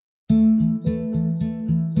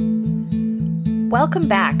Welcome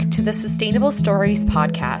back to the Sustainable Stories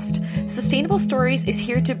podcast. Sustainable Stories is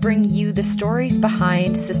here to bring you the stories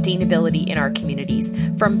behind sustainability in our communities.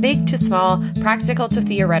 From big to small, practical to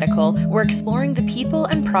theoretical, we're exploring the people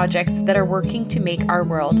and projects that are working to make our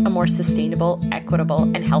world a more sustainable, equitable,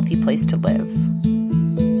 and healthy place to live.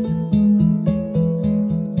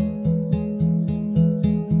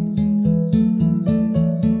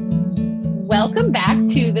 Welcome back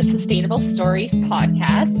to the Sustainable Stories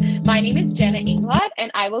podcast. My name is Jenna Inglot,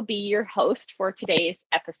 and I will be your host for today's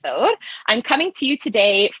episode. I'm coming to you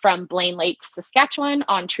today from Blaine Lake, Saskatchewan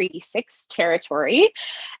on Treaty 6 territory,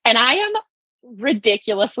 and I am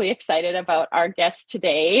ridiculously excited about our guest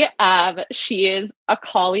today. She is a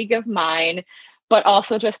colleague of mine, but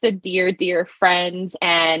also just a dear, dear friend,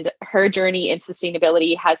 and her journey in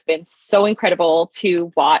sustainability has been so incredible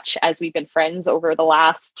to watch as we've been friends over the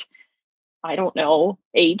last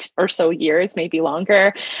 8 or so years, maybe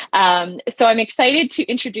longer. So I'm excited to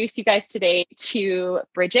introduce you guys today to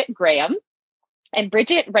Bridget Graham. And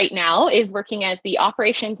Bridget right now is working as the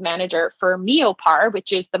operations manager for MEOPAR,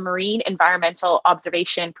 which is the Marine Environmental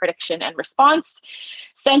Observation, Prediction and Response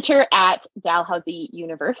Center at Dalhousie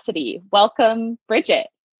University. Welcome, Bridget.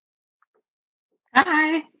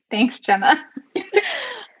 Hi, thanks, Jenna.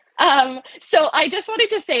 So I just wanted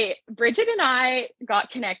to say, Bridget and I got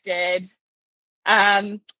connected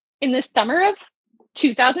in the summer of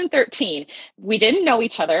 2013. We didn't know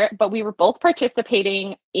each other, but we were both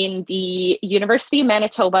participating in the University of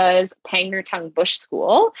Manitoba's Pangnirtung Bush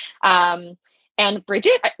School. And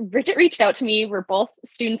Bridget reached out to me. We're both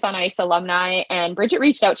Students on Ice alumni, and Bridget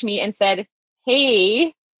reached out to me and said,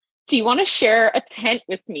 "Hey, do you want to share a tent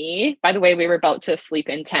with me?" By the way, we were about to sleep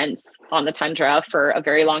in tents on the tundra for a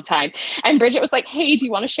very long time. And Bridget was like, "Hey, do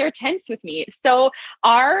you want to share tents with me?" So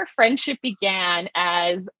our friendship began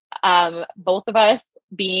as both of us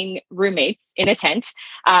being roommates in a tent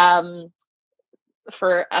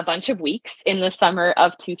for a bunch of weeks in the summer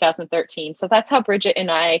of 2013. So that's how Bridget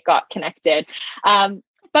and I got connected.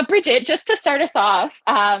 But Bridget, just to start us off,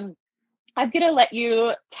 I'm going to let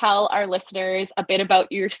you tell our listeners a bit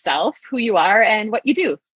about yourself, who you are, and what you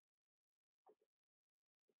do.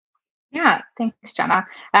 Yeah, thanks, Jenna.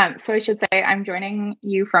 So I should say I'm joining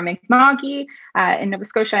you from Mi'kmaq in Nova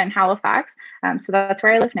Scotia and Halifax. So that's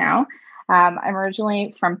where I live now. I'm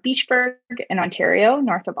originally from Beachburg in Ontario,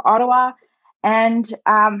 north of Ottawa. And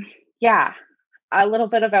a little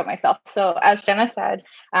bit about myself. So as Jenna said,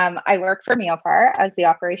 I work for MEOPAR as the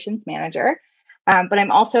operations manager. But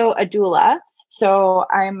I'm also a doula. So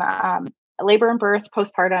I'm a labor and birth,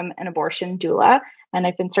 postpartum, and abortion doula. And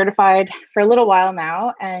I've been certified for a little while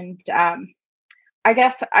now. And I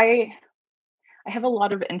guess I have a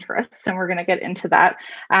lot of interests, and we're going to get into that.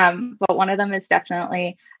 But one of them is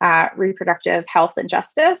definitely reproductive health and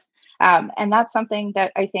justice. And that's something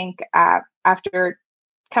that I think after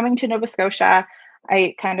coming to Nova Scotia,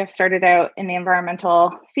 I kind of started out in the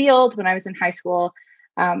environmental field when I was in high school.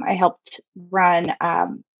 I helped run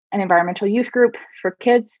an environmental youth group for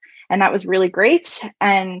kids, and that was really great.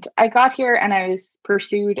 And I got here and I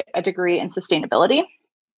pursued a degree in sustainability,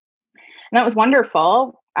 and that was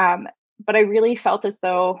wonderful. But I really felt as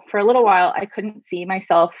though for a little while, I couldn't see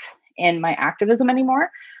myself in my activism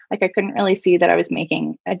anymore. Like I couldn't really see that I was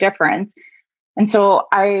making a difference. And so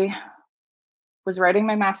I was writing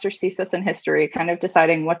my master's thesis in history, kind of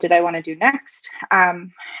deciding what did I want to do next.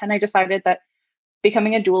 And I decided that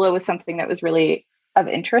becoming a doula was something that was really of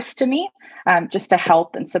interest to me, just to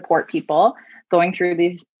help and support people going through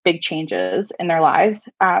these big changes in their lives.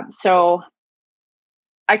 So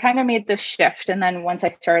I kind of made this shift. And then once I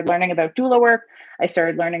started learning about doula work, I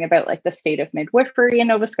started learning about like the state of midwifery in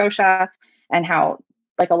Nova Scotia and how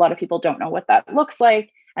like a lot of people don't know what that looks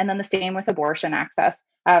like. And then the same with abortion access.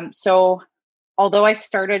 So although I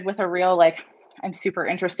started with a real like, I'm super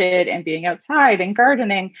interested in being outside and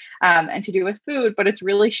gardening and to do with food, but it's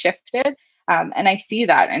really shifted. And I see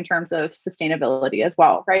that in terms of sustainability as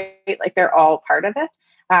well, right? Like they're all part of it.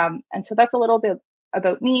 And so that's a little bit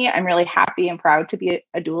about me. I'm really happy and proud to be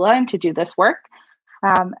a doula and to do this work.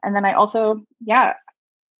 And then I also,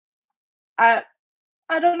 I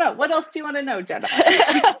don't know. What else do you want to know, Jenna?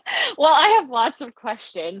 Well, I have lots of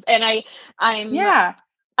questions, and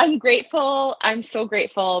I'm grateful. I'm so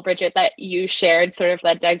grateful, Bridget, that you shared sort of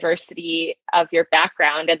the diversity of your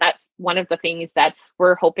background. And that's one of the things that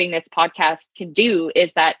we're hoping this podcast can do,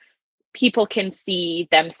 is that people can see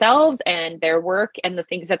themselves and their work and the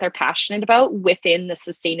things that they're passionate about within the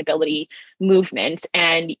sustainability movement.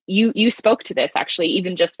 And you spoke to this actually,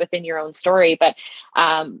 even just within your own story. But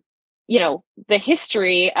the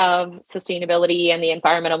history of sustainability and the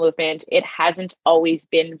environmental movement, it hasn't always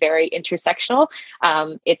been very intersectional.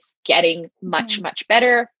 It's getting much, much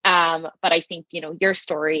better. But I think, your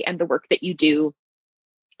story and the work that you do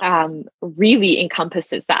really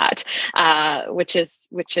encompasses that, which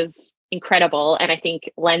is incredible. And I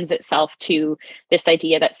think lends itself to this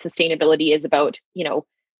idea that sustainability is about,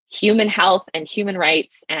 human health and human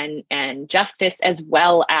rights and justice, as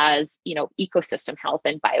well as, ecosystem health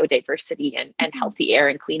and biodiversity and healthy air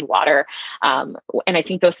and clean water. And I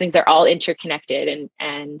think those things are all interconnected.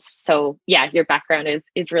 And so, yeah, your background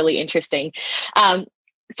is really interesting.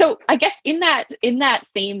 So I guess in that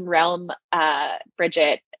same realm,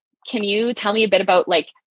 Bridget, can you tell me a bit about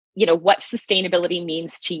what sustainability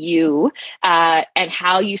means to you, and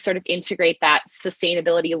how you sort of integrate that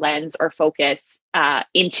sustainability lens or focus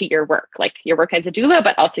into your work, like your work as a doula,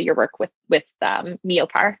 but also your work with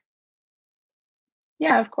Meopar?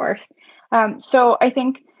 Yeah, of course. So I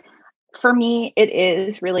think for me, it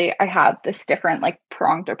is really, I have this different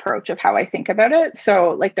pronged approach of how I think about it.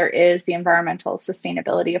 So there is the environmental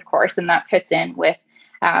sustainability, of course, and that fits in with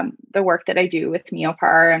the work that I do with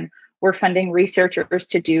Meopar, and we're funding researchers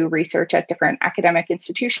to do research at different academic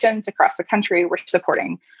institutions across the country. We're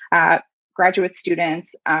supporting graduate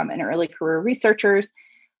students and early career researchers.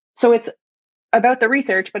 So it's about the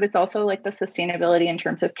research, but it's also the sustainability in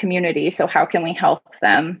terms of community. So how can we help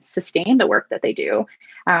them sustain the work that they do?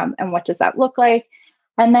 And what does that look like?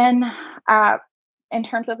 And then in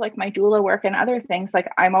terms of my doula work and other things,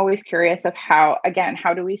 I'm always curious of how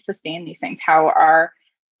do we sustain these things? How are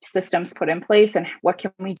systems put in place, and what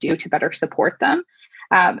can we do to better support them?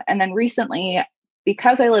 And then recently,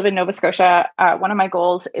 because I live in Nova Scotia, one of my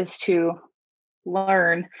goals is to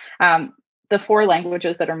learn the 4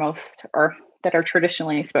 languages that are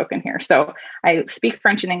traditionally spoken here. So I speak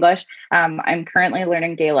French and English. I'm currently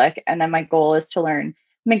learning Gaelic, and then my goal is to learn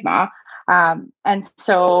Mi'kmaq. And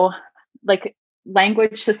so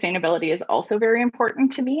language sustainability is also very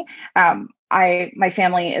important to me. My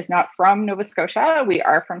family is not from Nova Scotia. We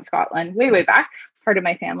are from Scotland, way back, part of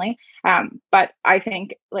my family. But I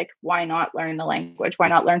think why not learn the language? Why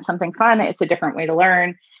not learn something fun? It's a different way to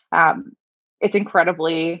learn. It's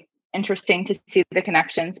incredibly interesting to see the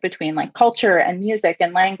connections between culture and music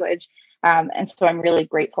and language. And so I'm really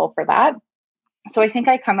grateful for that. So I think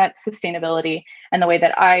I come at sustainability, and the way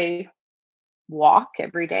that I walk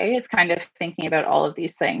every day is kind of thinking about all of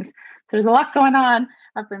these things. So there's a lot going on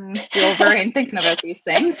up in the old brain thinking about these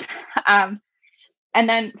things. And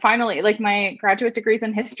then finally, my graduate degree's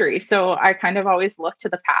in history. So I kind of always look to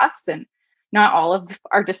the past, and not all of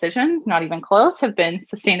our decisions, not even close, have been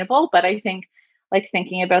sustainable. But I think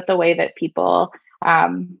thinking about the way that people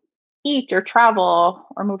eat or travel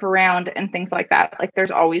or move around and things like that,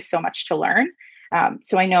 there's always so much to learn.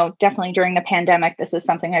 So I know definitely during the pandemic, this is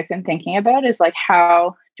something I've been thinking about, is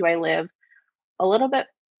how do I live a little bit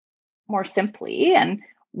more simply, and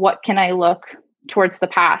what can I look towards the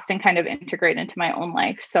past and kind of integrate into my own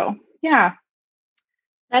life? So, yeah.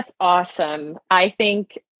 That's awesome. I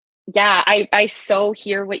think, yeah, I so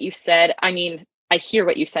hear what you said. I mean, I hear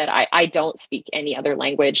what you said. I don't speak any other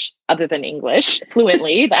language other than English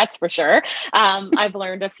fluently, that's for sure. I've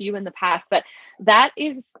learned a few in the past, but that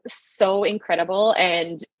is so incredible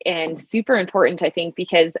and super important, I think,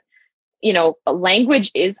 because,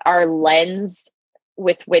 language is our lens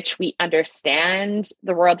with which we understand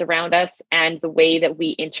the world around us and the way that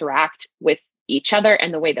we interact with each other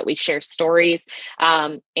and the way that we share stories.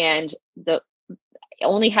 And the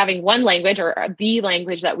only having one language, or the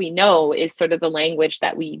language that we know, is sort of the language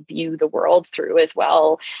that we view the world through as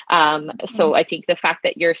well. So I think the fact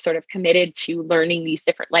that you're sort of committed to learning these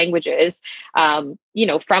different languages, from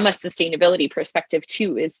a sustainability perspective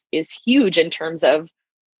too, is huge in terms of,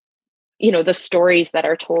 the stories that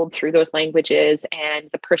are told through those languages and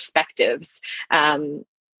the perspectives.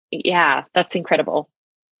 Yeah, that's incredible.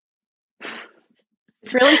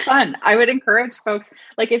 It's really fun. I would encourage folks,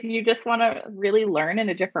 if you just want to really learn in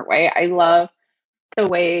a different way. I love the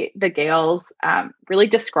way the Gaels really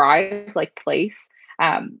describe place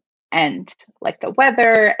and the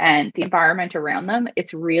weather and the environment around them.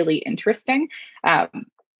 It's really interesting.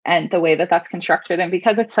 And the way that that's constructed. And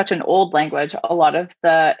because it's such an old language, a lot of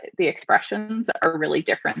the expressions are really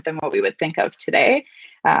different than what we would think of today.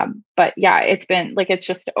 But yeah, it's been it's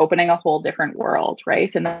just opening a whole different world,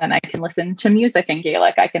 right? And then I can listen to music in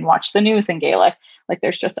Gaelic. I can watch the news in Gaelic.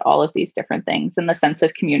 There's just all of these different things. And the sense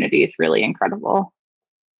of community is really incredible.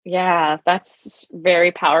 Yeah, that's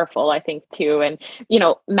very powerful, I think, too. And,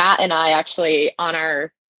 Matt and I actually, on a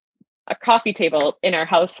coffee table in our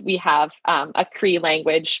house, we have a Cree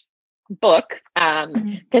language book,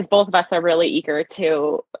 because both of us are really eager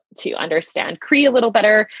to understand Cree a little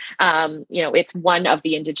better. It's one of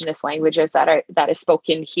the Indigenous languages that is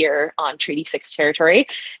spoken here on Treaty 6 territory,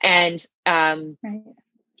 and right.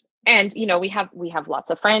 And we have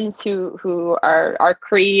lots of friends who are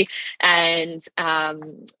Cree, and I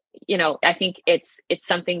think it's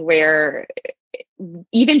something where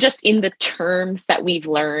even just in the terms that we've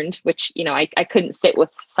learned, which I couldn't sit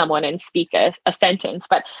with someone and speak a sentence,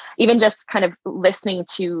 but even just kind of listening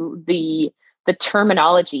to the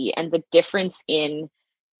terminology and the difference in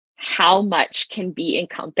how much can be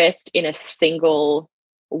encompassed in a single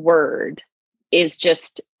word is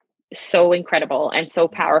just so incredible and so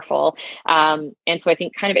powerful. And so I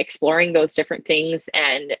think kind of exploring those different things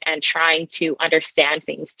and trying to understand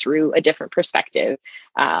things through a different perspective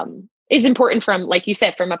is important from, like you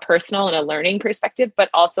said, from a personal and a learning perspective, but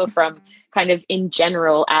also from kind of in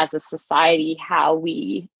general as a society, how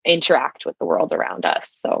we interact with the world around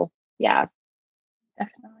us. So yeah.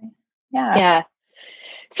 Definitely. Yeah. Yeah.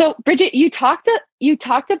 So Bridget, you talked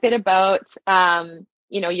a bit about,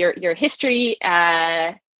 your history,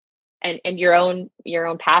 and your own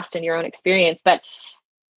past and your own experience, but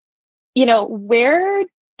where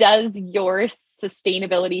does your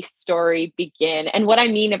sustainability story begin? And what I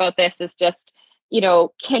mean about this is just,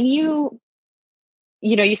 can you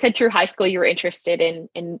said through high school you were interested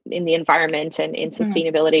in the environment and in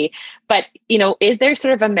sustainability, but is there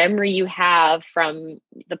sort of a memory you have from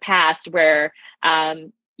the past where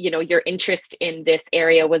your interest in this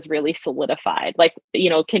area was really solidified? Like,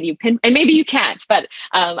 can you pin, and maybe you can't, but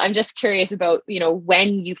I'm just curious about,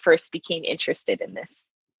 when you first became interested in this.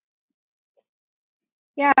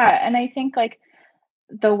 Yeah. And I think like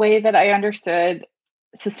the way that I understood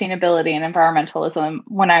sustainability and environmentalism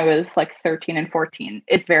when I was like 13 and 14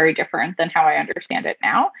 is very different than how I understand it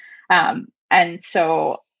now. And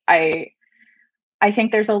so I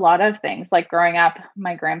think there's a lot of things like growing up,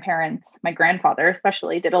 my grandfather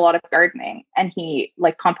especially did a lot of gardening, and he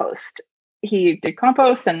did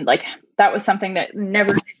compost, and like that was something that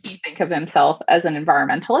never did he think of himself as an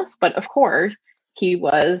environmentalist. But of course, he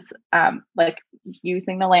was like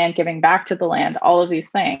using the land, giving back to the land, all of these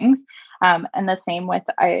things. And the same with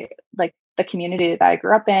the community that I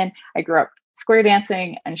grew up in. I grew up square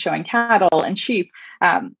dancing and showing cattle and sheep.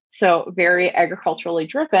 So very agriculturally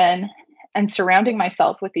driven, and surrounding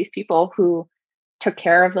myself with these people who took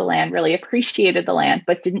care of the land, really appreciated the land,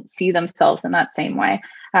 but didn't see themselves in that same way.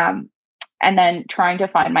 And then trying to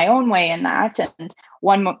find my own way in that. And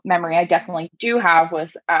one memory I definitely do have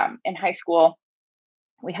was in high school,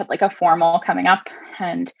 we had like a formal coming up,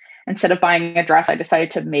 and instead of buying a dress, I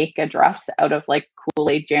decided to make a dress out of like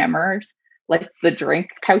Kool-Aid jammers, like the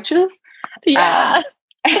drink pouches. Yeah.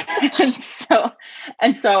 And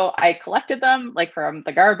so I collected them like from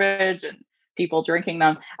the garbage and people drinking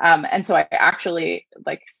them. And so I actually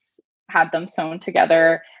like had them sewn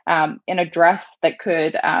together in a dress that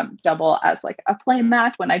could double as like a play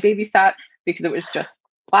mat when I babysat, because it was just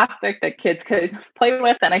plastic that kids could play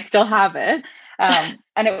with, and I still have it.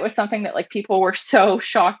 And it was something that like people were so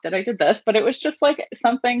shocked that I did this, but it was just like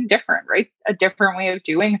something different, right? A different way of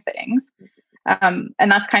doing things. And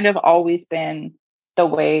that's kind of always been the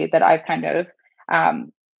way that I've kind of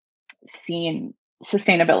seen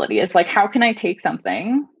sustainability, is like, how can I take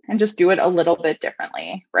something and just do it a little bit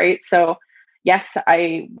differently, right? So yes,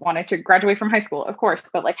 I wanted to graduate from high school, of course,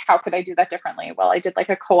 but like, how could I do that differently? Well, I did like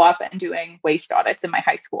a co-op and doing waste audits in my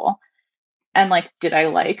high school. And like, did I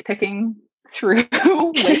like picking through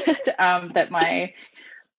waste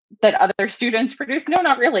that other students produce? No,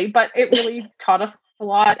 not really, but it really taught us a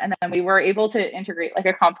lot. And then we were able to integrate like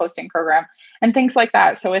a composting program and things like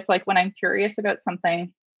that. So it's like when I'm curious about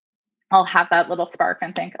something, I'll have that little spark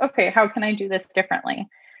and think, okay, how can I do this differently?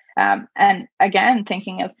 And again,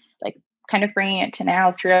 thinking of like kind of bringing it to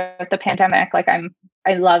now throughout the pandemic, like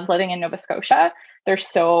I love living in Nova Scotia. There's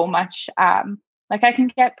so much, like I can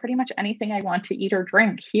get pretty much anything I want to eat or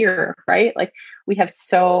drink here, right? Like we have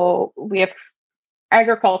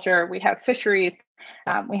agriculture, we have fisheries,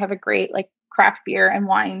 we have a great like craft beer and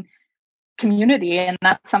wine community. And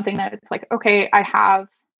that's something that it's like, okay, I have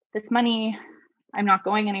this money, I'm not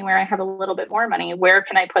going anywhere, I have a little bit more money. Where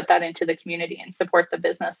can I put that into the community and support the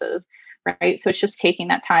businesses, right? So it's just taking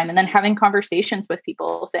that time and then having conversations with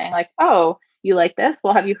people saying like, oh, you like this?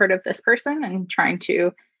 Well, have you heard of this person? And trying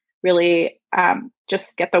to really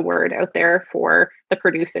just get the word out there for the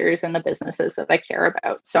producers and the businesses that I care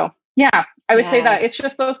about. So yeah, I would say that it's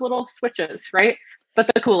just those little switches, right? But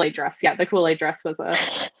the Kool-Aid dress, the Kool-Aid dress was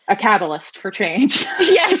a catalyst for change.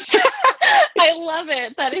 Yes. I love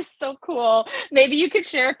it. That is so cool. Maybe you could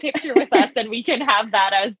share a picture with us and we can have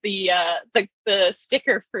that as the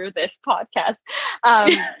sticker for this podcast.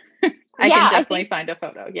 I can definitely find a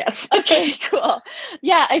photo. Yes. Okay, cool.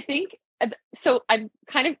 Yeah, I think so. I'm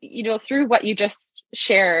kind of, through what you just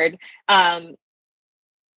shared,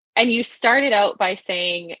 and you started out by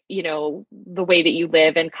saying, the way that you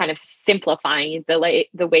live and kind of simplifying the way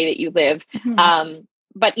that you live. Mm-hmm.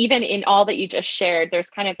 But even in all that you just shared, there's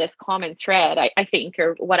kind of this common thread, I think,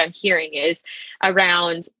 or what I'm hearing is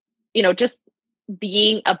around, just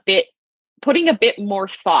putting a bit more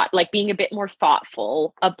thought, like being a bit more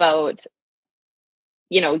thoughtful about,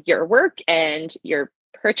 your work and your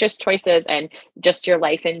purchase choices and just your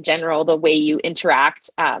life in general, the way you interact,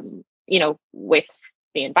 with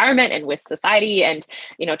the environment and with society, and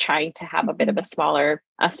trying to have a bit of a smaller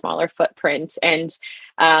footprint. And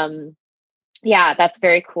yeah, that's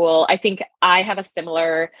very cool. I think I have a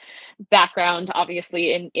similar background,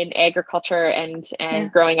 obviously, in agriculture and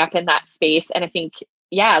growing up in that space. And I think,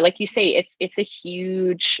 like you say, it's a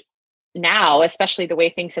huge, now, especially the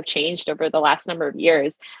way things have changed over the last number of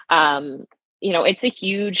years. It's a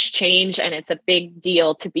huge change, and it's a big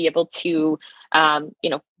deal to be able to,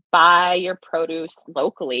 buy your produce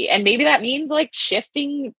locally. And maybe that means like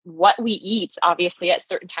shifting what we eat, obviously, at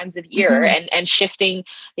certain times of year, and shifting,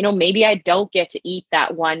 maybe I don't get to eat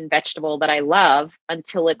that one vegetable that I love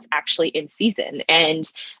until it's actually in season. And,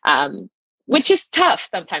 which is tough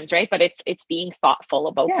sometimes, right? But it's being thoughtful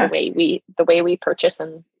about the way we purchase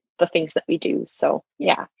and the things that we do. So,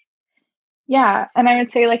 yeah. Yeah. And I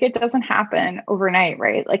would say like, it doesn't happen overnight,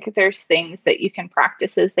 right? Like there's things that you can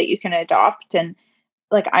practices that you can adopt, and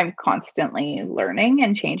like I'm constantly learning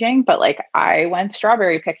and changing, but like I went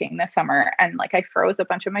strawberry picking this summer and like I froze a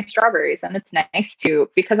bunch of my strawberries, and it's nice to,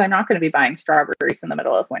 because I'm not going to be buying strawberries in the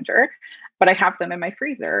middle of winter, but I have them in my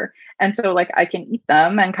freezer. And so like I can eat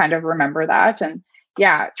them and kind of remember that. And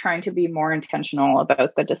trying to be more intentional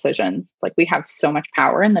about the decisions. Like we have so much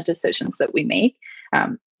power in the decisions that we make,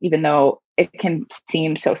 even though it can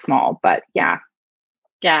seem so small, but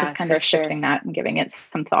just kind of shifting that and giving it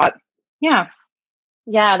some thought.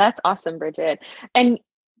 Yeah, that's awesome, Bridget. And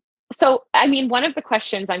so, I mean, one of the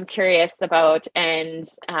questions I'm curious about, and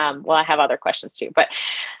I have other questions too, but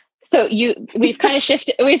so we've kind of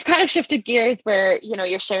shifted gears where,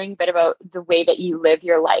 you're sharing a bit about the way that you live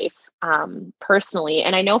your life personally.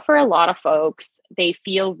 And I know for a lot of folks, they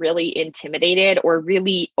feel really intimidated or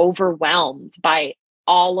really overwhelmed by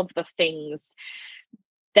all of the things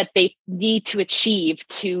that they need to achieve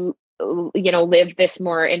to live this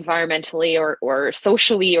more environmentally or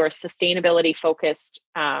socially or sustainability focused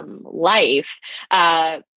life.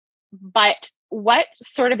 But what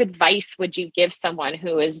sort of advice would you give someone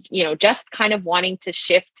who is, just kind of wanting to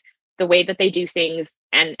shift the way that they do things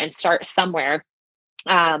and start somewhere?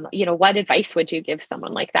 What advice would you give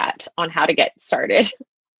someone like that on how to get started?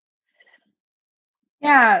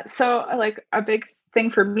 Yeah. So like a big thing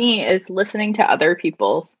for me is listening to other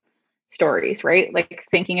people's stories, right? Like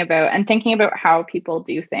thinking about how people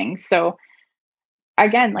do things. So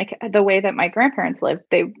again, like the way that my grandparents lived,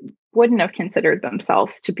 they wouldn't have considered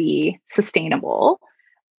themselves to be sustainable.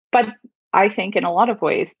 But I think in a lot of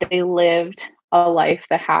ways, they lived a life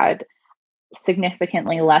that had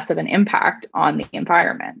significantly less of an impact on the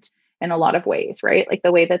environment in a lot of ways, right? Like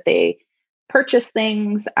the way that they purchase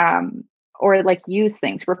things, or like use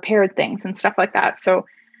things, repaired things and stuff like that. So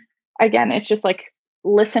again, it's just like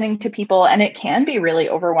listening to people, and it can be really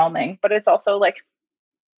overwhelming, but it's also like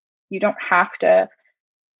you don't have to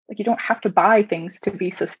buy things to be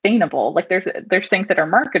sustainable. Like there's things that are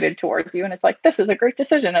marketed towards you, and it's like, this is a great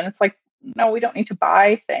decision, and it's like, no, we don't need to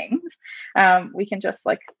buy things. We can just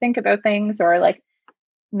like think about things, or like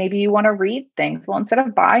maybe you want to read things. Well, instead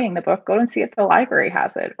of buying the book, go and see if the library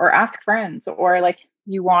has it, or ask friends, or like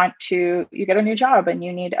you get a new job and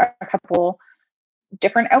you need a couple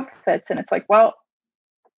different outfits, and it's like, well,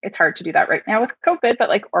 it's hard to do that right now with COVID, but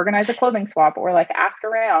like organize a clothing swap, or like ask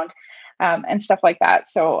around, and stuff like that.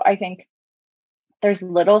 So I think there's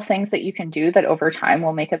little things that you can do that over time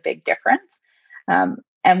will make a big difference,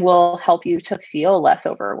 and will help you to feel less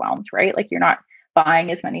overwhelmed, right? Like you're not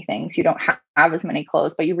buying as many things, you don't have as many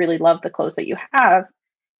clothes, but you really love the clothes that you have.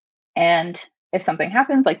 And if something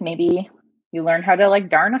happens, like maybe you learn how to like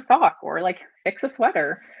darn a sock or like fix a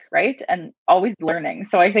sweater, right? And always learning.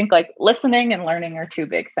 So I think like listening and learning are two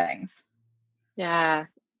big things. Yeah.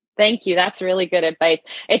 Thank you. That's really good advice.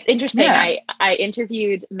 It's interesting. Yeah. I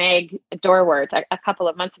interviewed Meg Dorwart a couple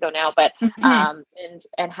of months ago now, but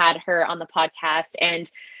and had her on the podcast.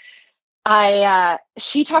 And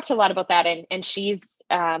She talked a lot about that, and she's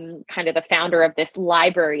kind of the founder of this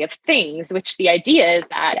library of things, which the idea is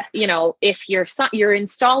that, if you're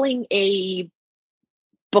installing a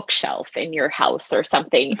bookshelf in your house or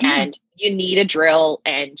something, and you need a drill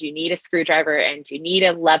and you need a screwdriver and you need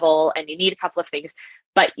a level and you need a couple of things,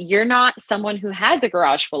 but you're not someone who has a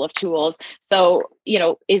garage full of tools. So,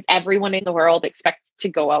 is everyone in the world expected to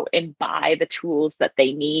go out and buy the tools that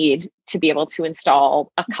they need to be able to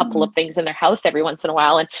install a couple of things in their house every once in a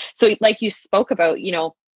while? And so, like you spoke about,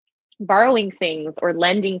 borrowing things or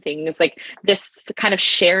lending things, like this kind of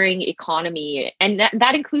sharing economy, and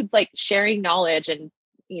that includes like sharing knowledge and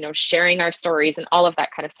sharing our stories and all of that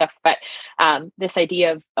kind of stuff. But this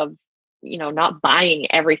idea of not buying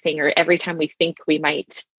everything, or every time we think we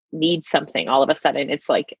might need something, all of a sudden it's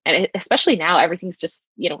like, and especially now, everything's just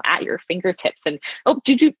at your fingertips, and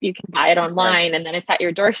you can buy it online, and then it's at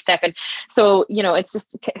your doorstep. And so it's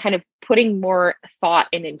just kind of putting more thought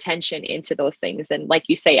and intention into those things, and like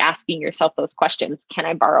you say, asking yourself those questions: can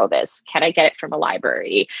I borrow this? Can I get it from a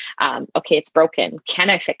library? Okay, it's broken, can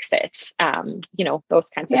I fix it? Those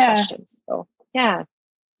kinds of questions. So very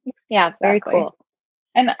Exactly. cool.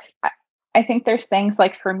 And I think there's things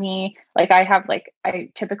like, for me, like I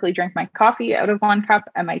typically drink my coffee out of one cup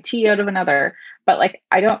and my tea out of another, but like,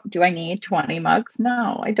 do I need 20 mugs?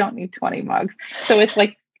 No, I don't need 20 mugs. So it's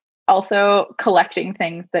like also collecting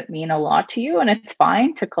things that mean a lot to you. And it's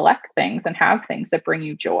fine to collect things and have things that bring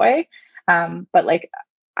you joy. But like,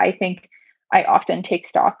 I think I often take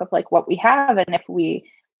stock of like what we have. And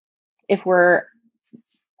if we're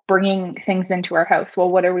bringing things into our house, well,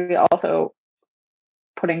 what are we also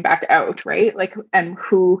putting back out, right? Like, and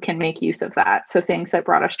who can make use of that? So things that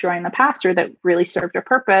brought us joy in the past, or that really served a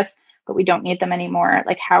purpose, but we don't need them anymore.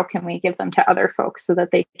 Like, how can we give them to other folks so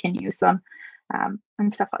that they can use them,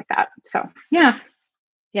 and stuff like that. So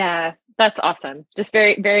yeah, that's awesome. Just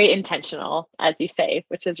very, very intentional, as you say,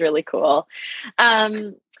 which is really cool.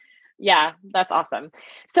 Yeah, that's awesome.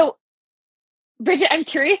 So, Bridget, I'm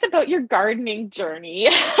curious about your gardening journey.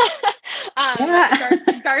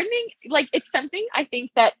 Gardening, like, it's something I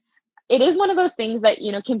think that it is one of those things that,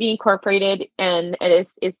 can be incorporated, and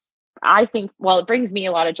it's, I think, well, it brings me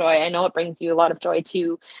a lot of joy. I know it brings you a lot of joy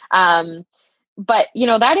too. But,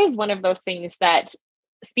 that is one of those things that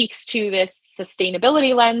speaks to this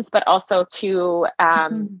sustainability lens, but also to,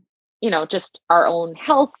 just our own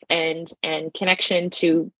health and connection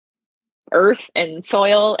to earth and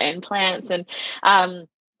soil and plants. And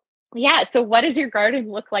so what does your garden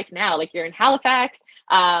look like now? Like, you're in Halifax,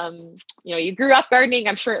 you grew up gardening.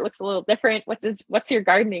 I'm sure it looks a little different. What's your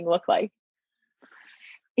gardening look like?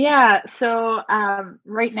 Yeah. So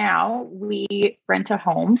right now we rent a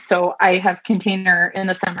home. So I have container in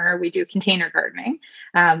the summer. We do container gardening.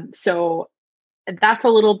 So that's a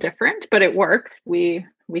little different, but it works. We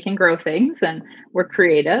can grow things, and we're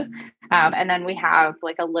creative. And then we have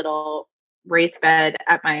like a little raised bed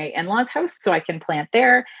at my in-laws' house, so I can plant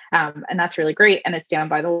there. And that's really great. And it's down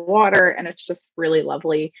by the water, and it's just really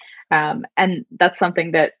lovely. And that's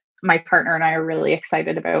something that my partner and I are really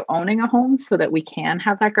excited about, owning a home so that we can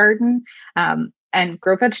have that garden, and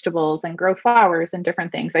grow vegetables and grow flowers and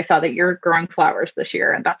different things. I saw that you're growing flowers this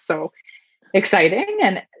year, and that's so exciting.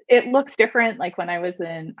 And it looks different. Like, when I was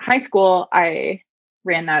in high school, I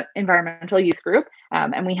ran that environmental youth group,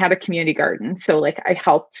 and we had a community garden. So like, I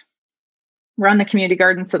helped run the community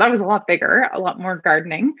garden. So that was a lot bigger, a lot more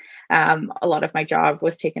gardening. A lot of my job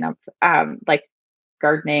was taken up, like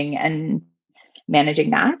gardening and managing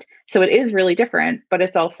that. So it is really different, but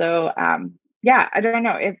it's also, I don't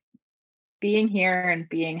know, if being here and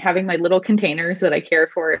having my little containers that I care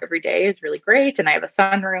for every day is really great. And I have a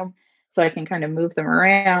sunroom, so I can kind of move them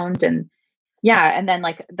around. And and then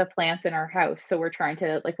like the plants in our house. So we're trying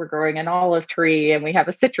to, like, we're growing an olive tree, and we have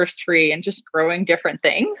a citrus tree, and just growing different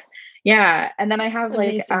things. Yeah. And then I have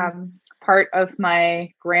like, part of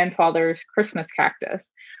my grandfather's Christmas cactus,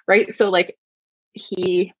 right? So like,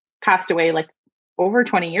 he passed away like over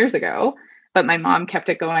 20 years ago, but my mom kept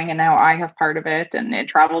it going, and now I have part of it, and it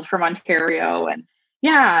traveled from Ontario. And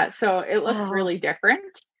so it looks really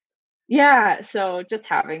different. Yeah. So just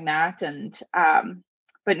having that, and,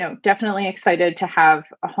 but no, definitely excited to have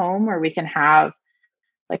a home where we can have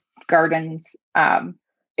like gardens,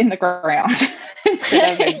 in the ground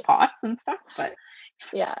instead of in pots and stuff. But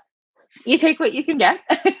you take what you can get.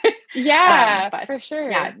 For sure.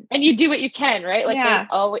 Yeah. And you do what you can, right? Like,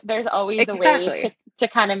 there's always a way to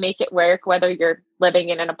kind of make it work, whether you're living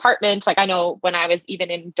in an apartment. Like, I know when I was even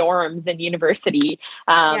in dorms in university,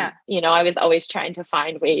 I was always trying to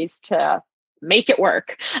find ways to make it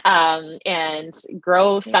work, and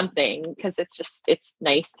grow something, because it's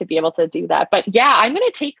nice to be able to do that. But yeah, I'm going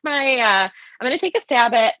to take a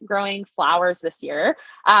stab at growing flowers this year.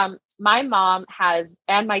 My mom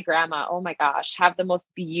and my grandma, oh my gosh, have the most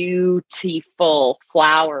beautiful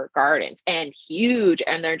flower gardens, and huge,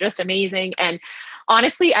 and they're just amazing. And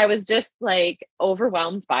honestly, I was just like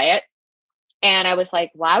overwhelmed by it. And I was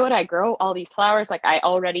like, why would I grow all these flowers? Like, I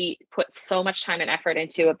already put so much time and effort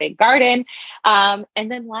into a big garden. And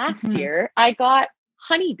then last year I got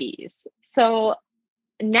honeybees. So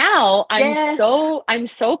now I'm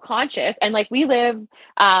so conscious, and like, we live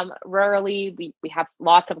rurally, we have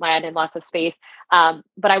lots of land and lots of space. But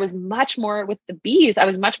I was much more with the bees. I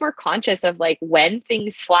was much more conscious of like when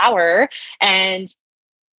things flower. And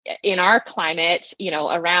in our climate,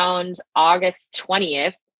 around August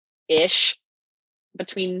 20th ish,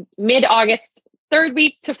 between mid-August, third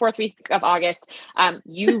week to fourth week of August,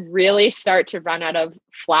 you really start to run out of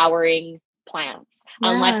flowering plants,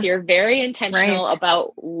 unless you're very intentional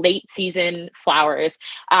about late season flowers.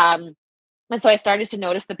 And so I started to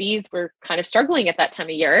notice the bees were kind of struggling at that time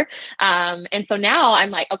of year. And so now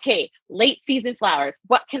I'm like, okay, late season flowers,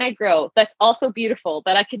 what can I grow that's also beautiful,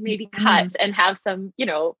 that I could maybe cut and have some,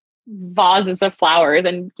 vases of flowers,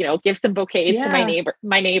 and give some bouquets to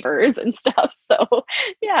my neighbors and stuff. So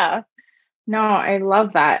yeah. No, I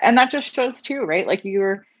love that. And that just shows too, right? Like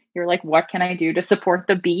you're like, what can I do to support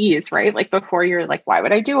the bees, right? Like before you're like, why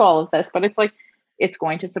would I do all of this? But it's like, it's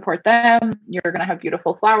going to support them. You're going to have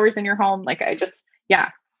beautiful flowers in your home. Like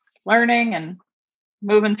learning and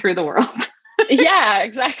moving through the world. Yeah,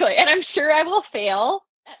 exactly. And I'm sure I will fail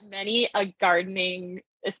at many a gardening,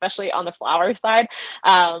 especially on the flower side.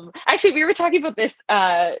 Actually, we were talking about this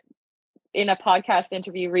in a podcast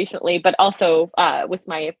interview recently, but also with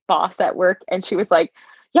my boss at work. And she was like,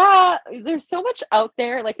 yeah, there's so much out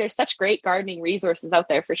there. Like, there's such great gardening resources out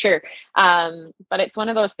there for sure. But it's one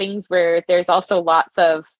of those things where there's also lots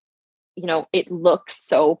of, it looks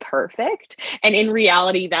so perfect. And in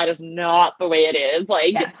reality, that is not the way it is.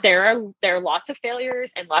 Like, there are lots of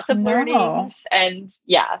failures and lots of learnings. And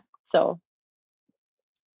so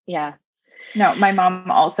yeah. No, my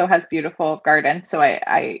mom also has beautiful gardens. So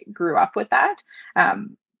I grew up with that.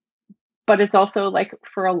 But it's also like,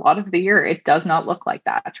 for a lot of the year, it does not look like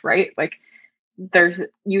that, right? Like,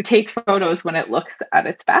 you take photos when it looks at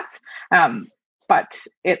its best. But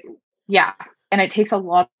and it takes a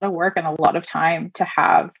lot of work and a lot of time to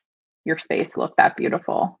have your space look that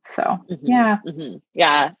beautiful. So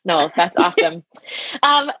yeah, no, that's awesome.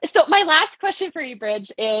 So my last question for you,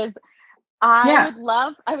 Bridge, is I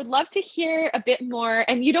would love to hear a bit more,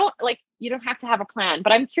 and you don't have to have a plan,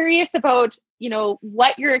 but I'm curious about,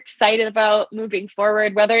 what you're excited about moving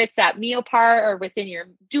forward, whether it's at Meopar or within your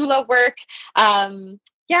doula work.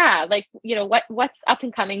 What's up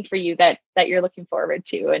and coming for you that you're looking forward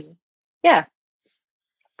to? And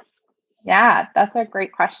yeah, that's a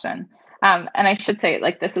great question. And I should say,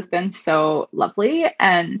 like, this has been so lovely.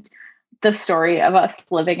 And the story of us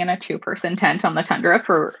living in a 2-person tent on the tundra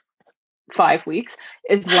for 5 weeks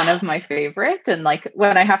is one of my favorite. And like,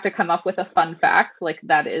 when I have to come up with a fun fact, like,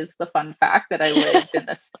 that is the fun fact, that I lived in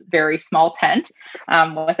this very small tent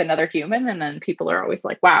with another human. And then people are always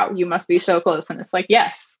like, wow, you must be so close. And it's like,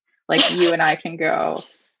 yes, like, you and I can go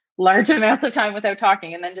large amounts of time without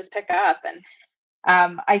talking and then just pick up. And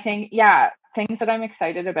I think, things that I'm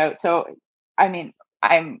excited about. So, I mean,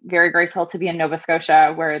 I'm very grateful to be in Nova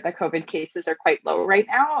Scotia, where the COVID cases are quite low right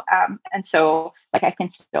now. And so, like, I can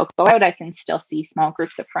still go out, I can still see small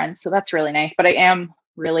groups of friends. So that's really nice. But I am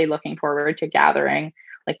really looking forward to gathering,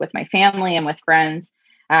 like, with my family and with friends.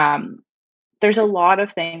 There's a lot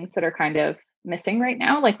of things that are kind of missing right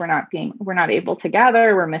now. Like, we're not able to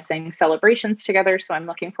gather, we're missing celebrations together. So I'm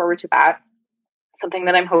looking forward to that. Something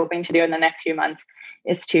that I'm hoping to do in the next few months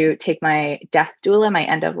is to take my death doula, my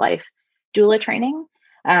end of life doula training.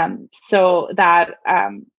 So that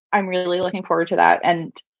I'm really looking forward to that.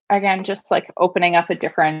 And again, just like opening up a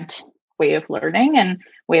different way of learning and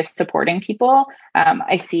way of supporting people.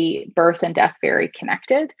 I see birth and death very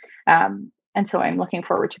connected. And so I'm looking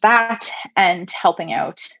forward to that and helping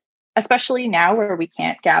out, especially now where we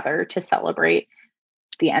can't gather to celebrate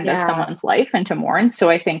the end of someone's life and to mourn.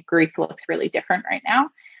 So I think grief looks really different right now.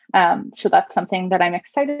 So that's something that I'm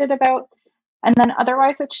excited about. And then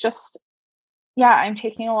otherwise, it's just, I'm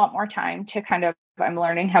taking a lot more time to I'm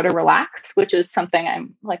learning how to relax, which is something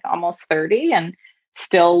I'm like almost 30 and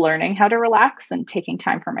still learning how to relax and taking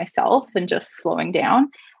time for myself and just slowing down.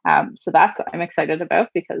 So that's what I'm excited about,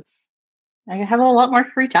 because I have a lot more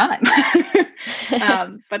free time.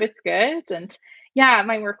 But it's good. And Yeah,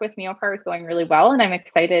 my work with Meopar is going really well, and I'm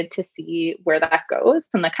excited to see where that goes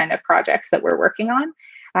and the kind of projects that we're working on.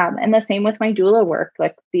 And the same with my doula work,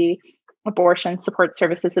 like the Abortion Support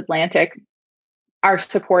Services Atlantic. Our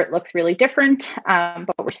support looks really different,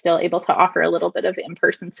 but we're still able to offer a little bit of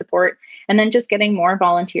in-person support, and then just getting more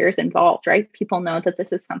volunteers involved, right? People know that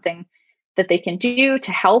this is something that they can do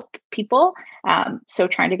to help people. So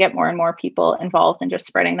trying to get more and more people involved and just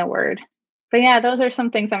spreading the word. But yeah, those are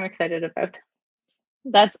some things I'm excited about.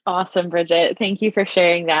 That's awesome, Bridget. Thank you for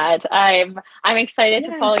sharing that. I'm excited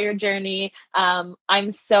to follow your journey.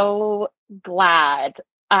 I'm so glad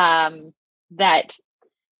that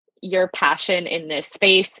your passion in this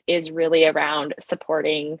space is really around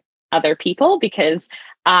supporting other people, because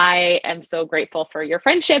I am so grateful for your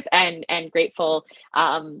friendship and grateful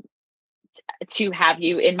to have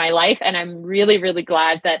you in my life. And I'm really, really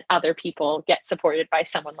glad that other people get supported by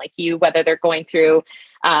someone like you, whether they're going through,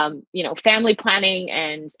 family planning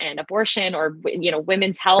and abortion, or,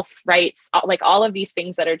 women's health rights, like all of these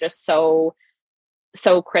things that are just so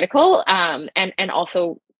critical, and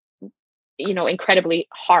also, incredibly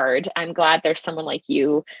hard. I'm glad there's someone like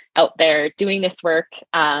you out there doing this work,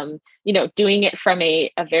 doing it from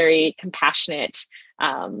a very compassionate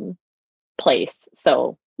place.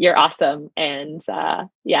 So you're awesome. And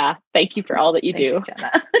thank you for all that you do.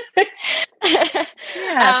 Jenna.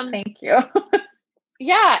 Thank you.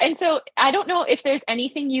 Yeah. And so I don't know if there's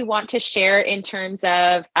anything you want to share in terms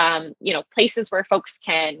of, places where folks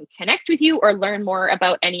can connect with you or learn more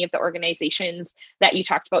about any of the organizations that you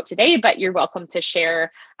talked about today, but you're welcome to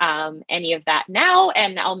share any of that now,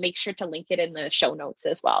 and I'll make sure to link it in the show notes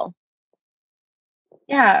as well.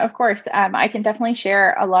 Yeah, of course. I can definitely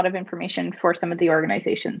share a lot of information for some of the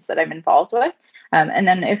organizations that I'm involved with. And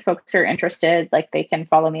then if folks are interested, like, they can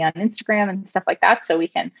follow me on Instagram and stuff like that. So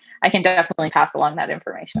I can definitely pass along that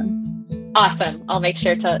information. Awesome. I'll make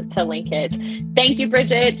sure to link it. Thank you,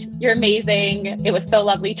 Bridget. You're amazing. It was so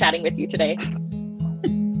lovely chatting with you today.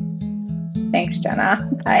 Thanks, Jenna.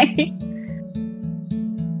 Bye.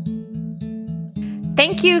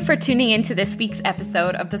 Thank you for tuning into this week's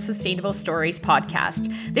episode of the Sustainable Stories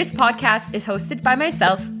podcast. This podcast is hosted by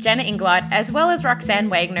myself, Jenna Inglot, as well as Roxanne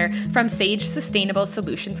Wagner from Sage Sustainable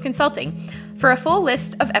Solutions Consulting. For a full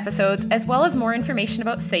list of episodes, as well as more information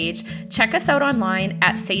about Sage, check us out online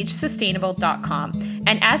at sagesustainable.com.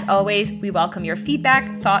 And as always, we welcome your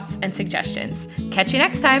feedback, thoughts, and suggestions. Catch you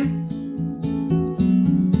next time.